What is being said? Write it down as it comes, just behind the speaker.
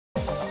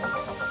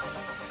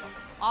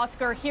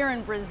Oscar, here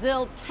in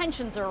Brazil,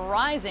 tensions are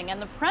rising,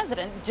 and the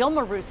president,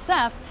 Dilma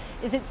Rousseff,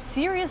 is at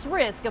serious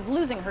risk of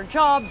losing her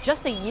job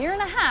just a year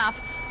and a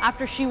half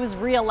after she was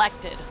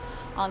re-elected.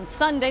 On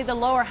Sunday, the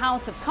lower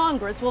house of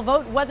Congress will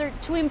vote whether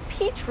to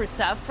impeach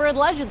Rousseff for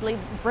allegedly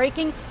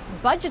breaking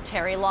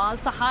budgetary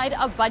laws to hide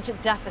a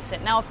budget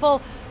deficit. Now, a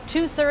full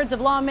two-thirds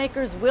of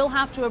lawmakers will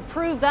have to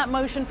approve that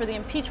motion for the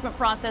impeachment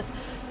process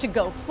to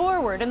go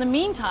forward. In the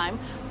meantime,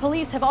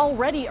 police have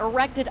already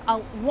erected a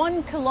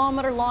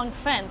 1-kilometer-long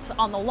fence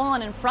on the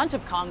lawn in front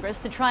of Congress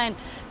to try and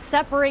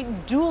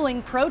separate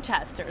dueling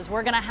protesters.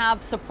 We're going to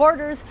have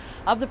supporters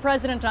of the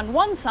president on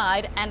one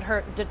side and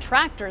her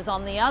detractors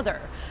on the other.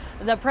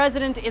 The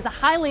president is a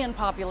highly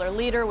unpopular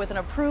leader with an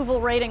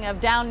approval rating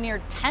of down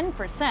near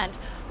 10%,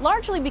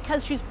 largely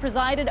because she's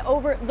presided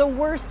over the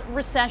worst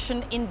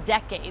recession in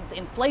decades.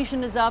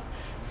 Inflation is up,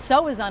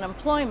 so is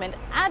unemployment.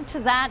 Add to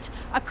that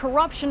a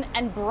corruption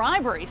and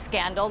bribery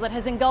scandal that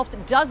has engulfed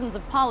dozens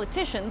of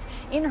politicians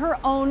in her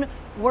own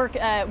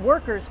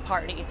Workers'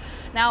 Party.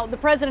 Now, the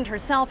president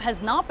herself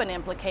has not been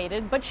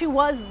implicated, but she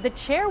was the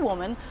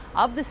chairwoman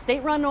of the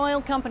state-run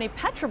oil company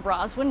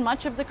Petrobras when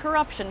much of the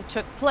corruption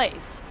took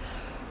place.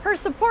 Her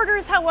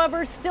supporters,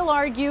 however, still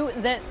argue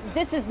that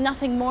this is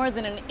nothing more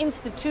than an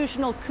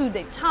institutional coup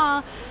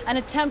d'etat, an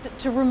attempt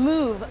to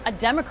remove a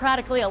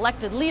democratically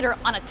elected leader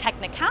on a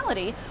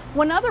technicality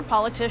when other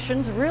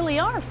politicians really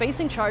are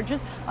facing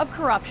charges of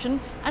corruption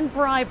and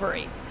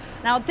bribery.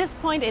 Now, at this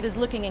point, it is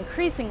looking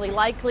increasingly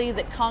likely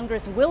that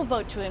Congress will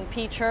vote to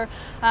impeach her.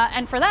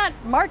 And for that,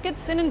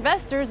 markets and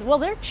investors, well,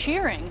 they're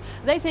cheering.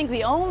 They think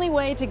the only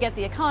way to get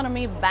the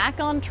economy back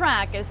on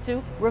track is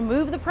to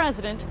remove the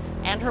president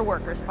and her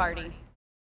Workers' Party.